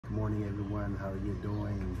morning, everyone. How are you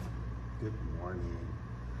doing? Good morning.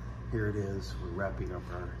 Here it is. We're wrapping up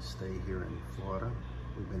our stay here in Florida.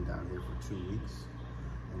 We've been down here for 2 weeks,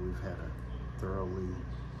 and we've had a thoroughly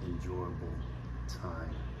enjoyable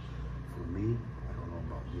time. For me, I don't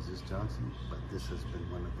know about Mrs. Johnson, but this has been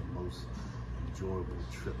one of the most enjoyable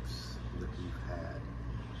trips that we've had.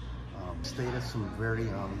 Stayed at some very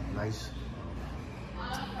nice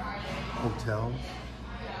hotels.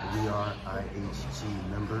 We are IHG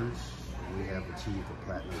members. We have achieved the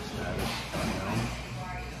platinum status by now,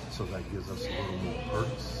 so that gives us a little more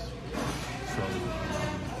perks. So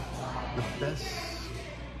the best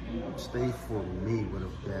stay for me would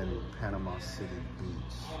have been Panama City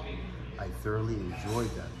Beach. I thoroughly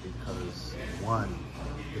enjoyed that because, one,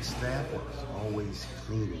 the staff was always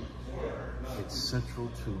cleaning. It's central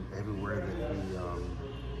to everywhere that we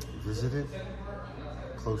visited,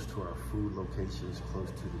 close to our food locations,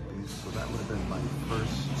 close to the beach. So that would have been my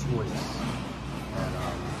first choice at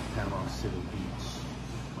Panama City Beach.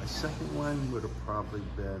 My second one would have probably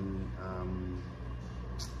been,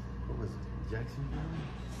 what was it, Jacksonville?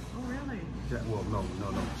 Oh, really? Well, no,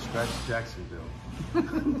 scratch Jacksonville.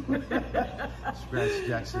 Scratch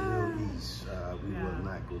Jacksonville East. We will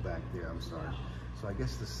not go back there, I'm sorry. So I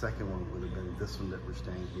guess the second one would have been this one that we're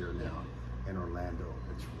staying here now in Orlando.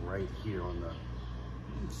 It's right here on the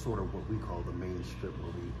sort of what we call the main strip,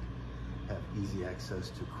 where we have easy access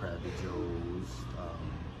to Krabby Joe's.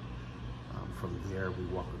 From there, we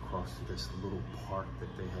walk across to this little park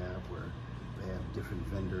that they have where they have different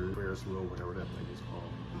vendors, Ferris wheel, whatever that thing is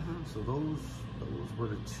called. So those were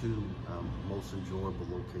the two most enjoyable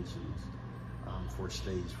locations for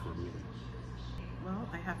stays for me. Well,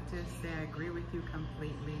 I have to say I agree with you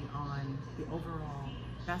completely on the overall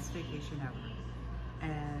best vacation ever.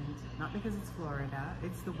 And not because it's Florida,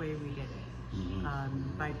 it's the way we did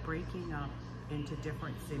it. By breaking up into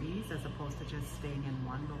different cities as opposed to just staying in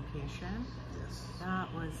one location. Yes. That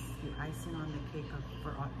was the icing on the cake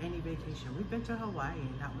for any vacation. We've been to Hawaii.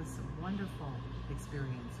 That was a wonderful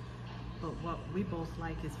experience. But what we both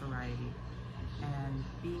like is variety. And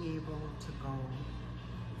being able to go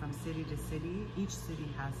from city to city. Each city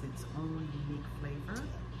has its own unique flavor.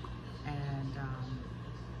 And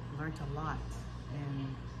learned a lot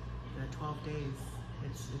in the 12 days.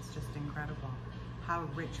 It's just incredible how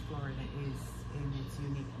rich Florida is in its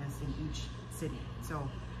uniqueness in each city. So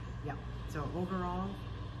yeah, so overall,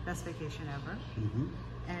 best vacation ever.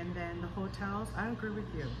 And then the hotels, I agree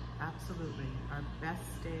with you, absolutely. Our best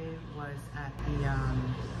stay was at the,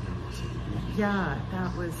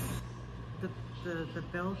 that was the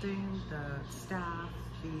building, the staff,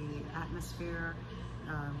 the atmosphere,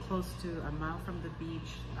 close to a mile from the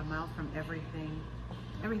beach, a mile from everything.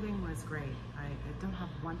 Everything was great. I don't have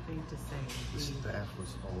one thing to say. The staff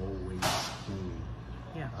was always cleaning.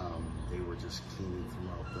 Yeah. They were just cleaning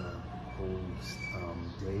throughout the whole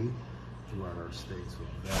day, throughout our stay. So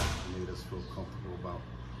that made us feel comfortable about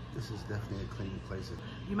this is definitely a clean place.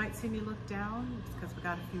 You might see me look down because we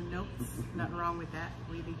got a few notes. Nothing wrong with that.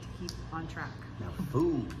 We need to keep on track. Now,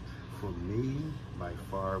 food for me by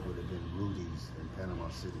far would have been Rudy's in Panama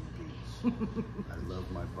City Beach. I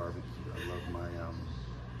love my barbecue. I love my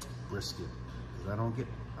brisket, because I don't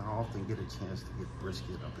often get a chance to get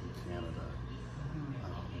brisket up in Canada.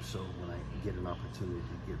 So when I get an opportunity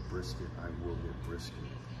to get brisket, I will get brisket.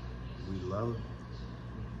 We love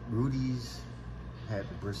Rudy's had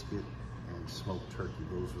brisket and smoked turkey.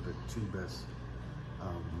 Those were the two best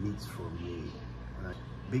meats for me. And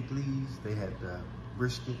Big Lee's, they had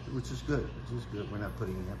brisket, which is good. We're not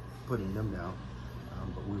putting them down,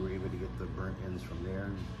 but we were able to get the burnt ends from there.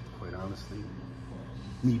 And quite honestly,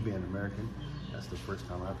 me being American, that's the first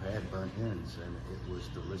time I've had burnt ends, and it was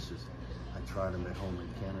delicious. I tried them at home in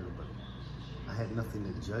Canada, but I had nothing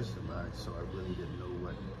to judge them by, so I really didn't know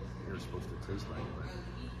what they were supposed to taste like. But.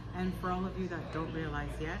 And for all of you that don't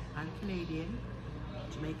realize yet, I'm Canadian,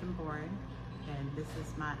 Jamaican born, and this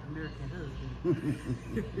is my American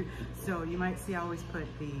husband. So you might see I always put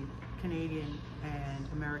the Canadian and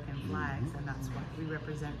American flags, and that's what we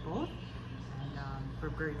represent both, and we're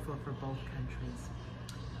grateful for both countries.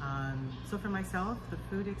 So for myself, the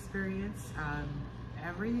food experience,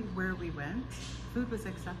 everywhere we went, food was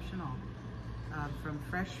exceptional. From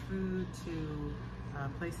fresh food to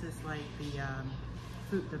places like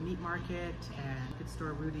the meat market and good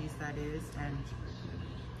store Rudy's, that is, and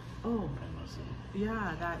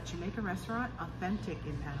that Jamaican restaurant, authentic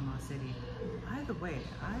in Panama City. By the way,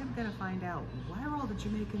 I'm gonna find out why are all the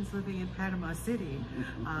Jamaicans living in Panama City,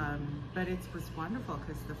 but it was wonderful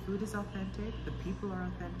because the food is authentic, the people are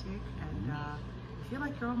authentic, and I feel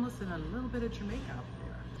like you're almost in a little bit of Jamaica up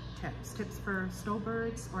there. tips for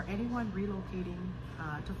snowbirds or anyone relocating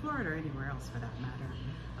to Florida or anywhere else for that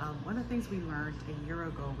matter. One of the things we learned a year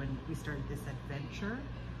ago when we started this adventure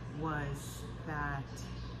was that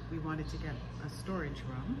we wanted to get a storage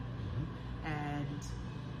room. And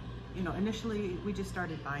you know, initially we just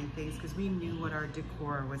started buying things because we knew what our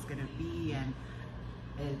decor was going to be, and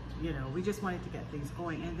you know, we just wanted to get things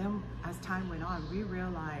going. And then as time went on, we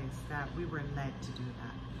realized that we were led to do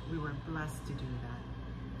that. We were blessed to do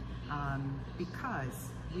that because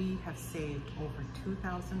we have saved over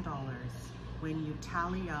 $2,000 when you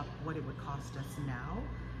tally up what it would cost us now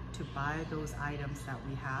to buy those items that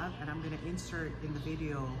we have. And I'm going to insert in the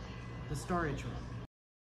video the storage room.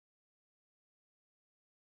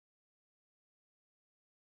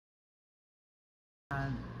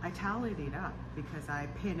 I tallied it up because I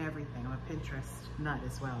pin everything. I'm a Pinterest nut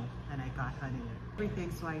as well, and I got honey in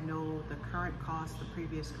everything, so I know the current cost, the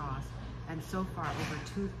previous cost, and so far over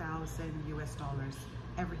 $2,000 US.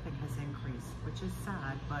 Everything has increased, which is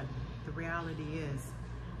sad, but the reality is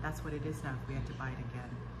that's what it is now if we had to buy it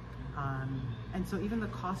again. And so even the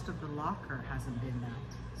cost of the locker hasn't been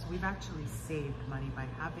that. So we've actually saved money by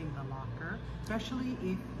having the locker, especially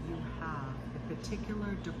if you have a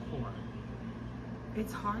particular decor.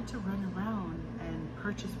 It's hard to run around and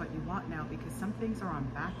purchase what you want now because some things are on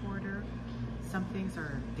back order, some things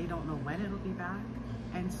they don't know when it'll be back.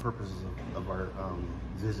 And the purpose of our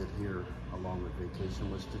visit here along with vacation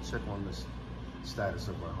was to check on the status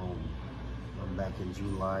of our home. Back in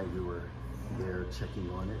July, we were there checking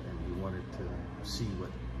on it, and we wanted to see what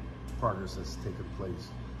progress has taken place.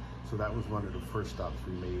 So that was one of the first stops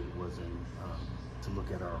we made, was to look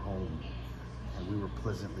at our home. And we were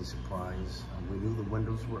pleasantly surprised. We knew the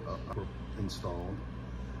windows were installed,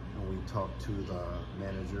 and we talked to the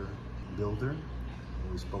manager builder,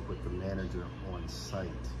 and we spoke with the manager on site.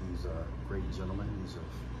 He's a great gentleman. He's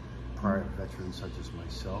a prior veteran such as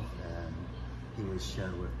myself, and he was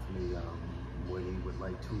sharing with me what he would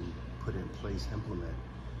like to put in place, implement,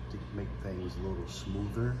 to make things a little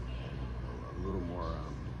smoother and a little more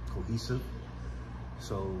cohesive.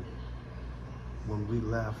 So when we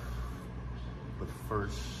left,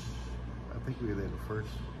 I think we were there the first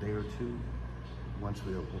day or two. Once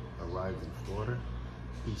we arrived in Florida,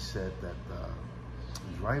 he said that the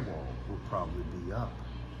drywall will probably be up.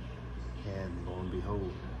 And lo and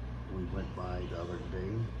behold, we went by the other day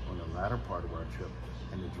on the latter part of our trip,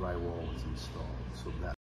 and the drywall was installed. So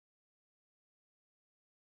that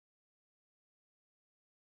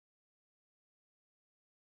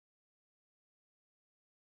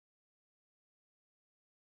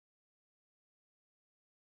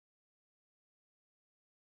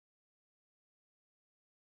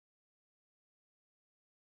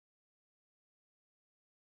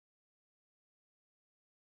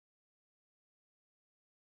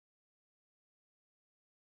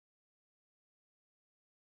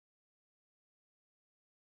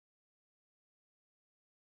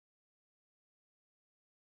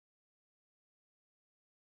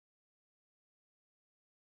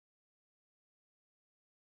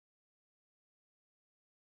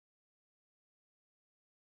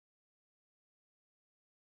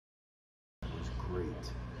great.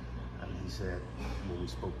 And he said, when we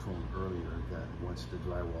spoke to him earlier, that once the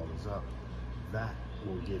drywall is up, that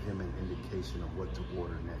will give him an indication of what to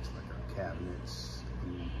order next, like our cabinets,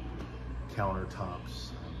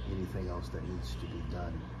 countertops, anything else that needs to be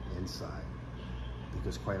done inside.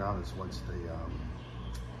 Because quite honest, once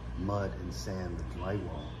the mud and sand the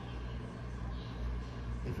drywall,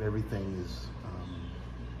 if everything is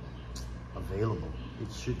available,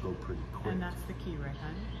 it should go pretty quick. And that's the key, right,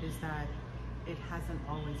 hon? Is that it hasn't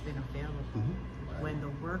always been available. Right. When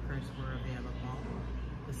the workers were available,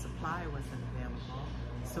 the supply wasn't available.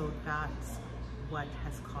 So that's what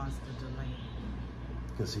has caused the delay.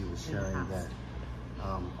 Because he was sharing that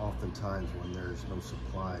oftentimes when there's no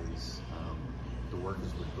supplies, the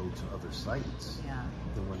workers would go to other sites. Yeah.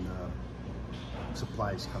 Then when the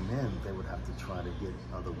supplies come in, they would have to try to get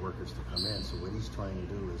other workers to come in. So what he's trying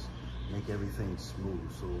to do is make everything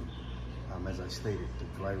smooth. So as I stated, the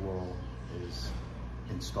drywall is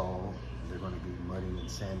installed. They're going to be mudding and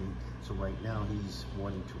sanding. So right now he's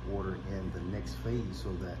wanting to order in the next phase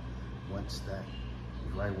so that once that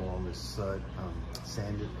drywall is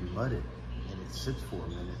sanded and mudded and it sits for a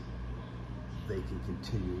minute, they can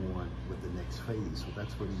continue on with the next phase. So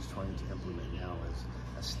that's what he's trying to implement now, as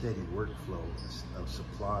a steady workflow of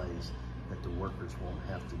supplies that the workers won't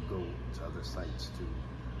have to go to other sites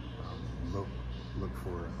to look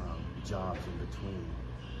for jobs in between.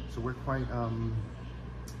 So we're quite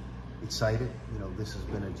excited. You know, this has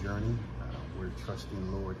been a journey. we're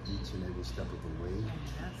trusting Lord each and every step of the way.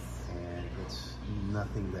 Yes. And it's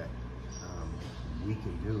nothing that we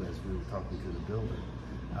can do. As we were talking to the builder,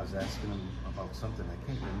 I was asking him about something I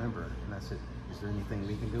can't remember, and I said, is there anything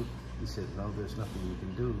we can do? He said, no, there's nothing we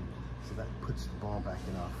can do. So that puts the ball back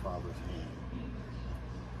in our Father's hand.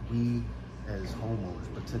 We, as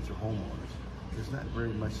homeowners, potential homeowners, there's not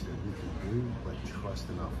very much that we can do but trust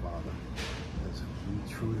in our Father, because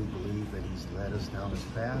we truly believe that He's led us down this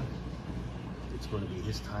path. It's going to be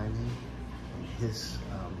His timing and His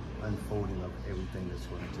unfolding of everything that's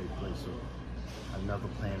going to take place. So another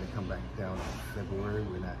plan to come back down in February.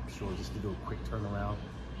 We're not sure, just to do a quick turnaround.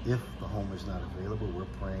 If the home is not available, we're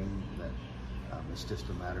praying that it's just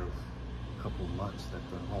a matter of a couple of months that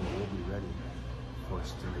the home will be ready for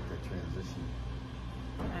us to make that transition.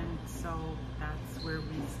 And so that's where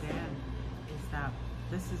we stand, is that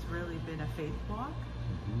this has really been a faith walk.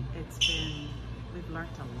 We've learned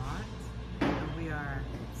a lot, and we are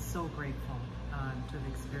so grateful to have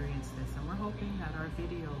experienced this. And we're hoping that our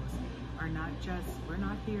videos are not just, we're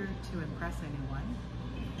not here to impress anyone.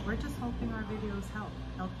 We're just hoping our videos help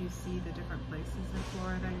you see the different places in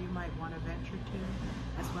Florida you might want to venture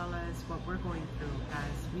to, as well as what we're going through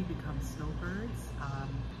as we become snowbirds.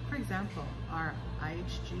 For example, our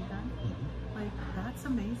IHG gun, like, that's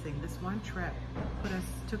amazing. This one trip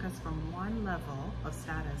took us from one level of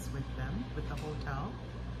status with them, with the hotel,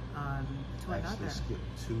 to another. Actually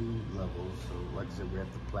skipped 2 levels. So like I said, we're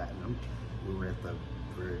at the platinum. We were at the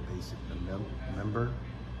very basic, the member,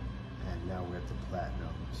 and now we're at the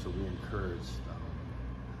platinum. So we encourage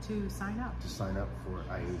to sign up for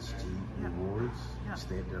IHG rewards.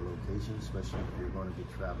 Stay at their location, especially if you're going to be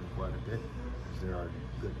traveling quite a bit, because there are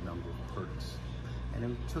a good number of perks. And then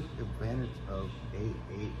we took advantage of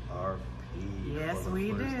AARP. Yes,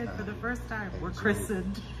 we did for the first time. We're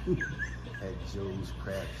christened at Joe's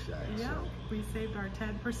Crab Shack. Yeah, so we saved our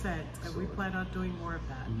 10%, and we plan on doing more of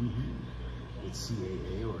that. With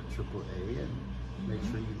CAA or AAA, and make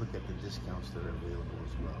sure you look at the discounts that are available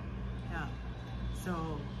as well. Yeah.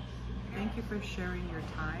 So thank you for sharing your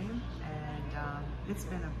time, and it's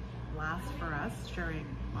been a blast for us sharing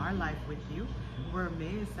our life with you. We're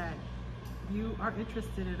amazed that you are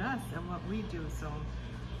interested in us and what we do. So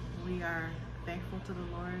we are thankful to the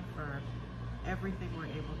Lord for everything we're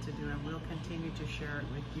able to do, and we'll continue to share it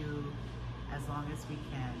with you as long as we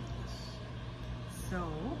can. So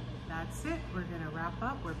that's it. We're going to wrap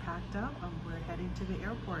up. We're packed up and we're heading to the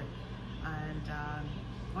airport. And I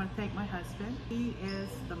want to thank my husband. He is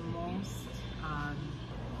the most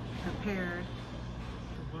prepared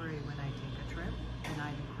to worry when I take a trip, and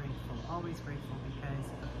I'm grateful, always grateful, because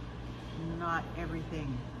not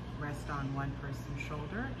everything rests on one person's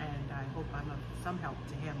shoulder, and I hope I'm of some help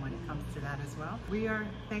to him when it comes to that as well. We are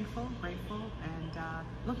thankful, grateful, and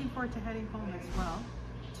looking forward to heading home as well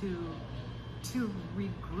to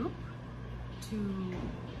regroup, to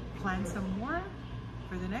plan some more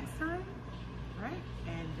for the next time, right?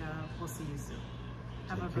 And we'll see you soon.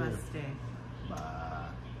 Have a blessed day. Bye.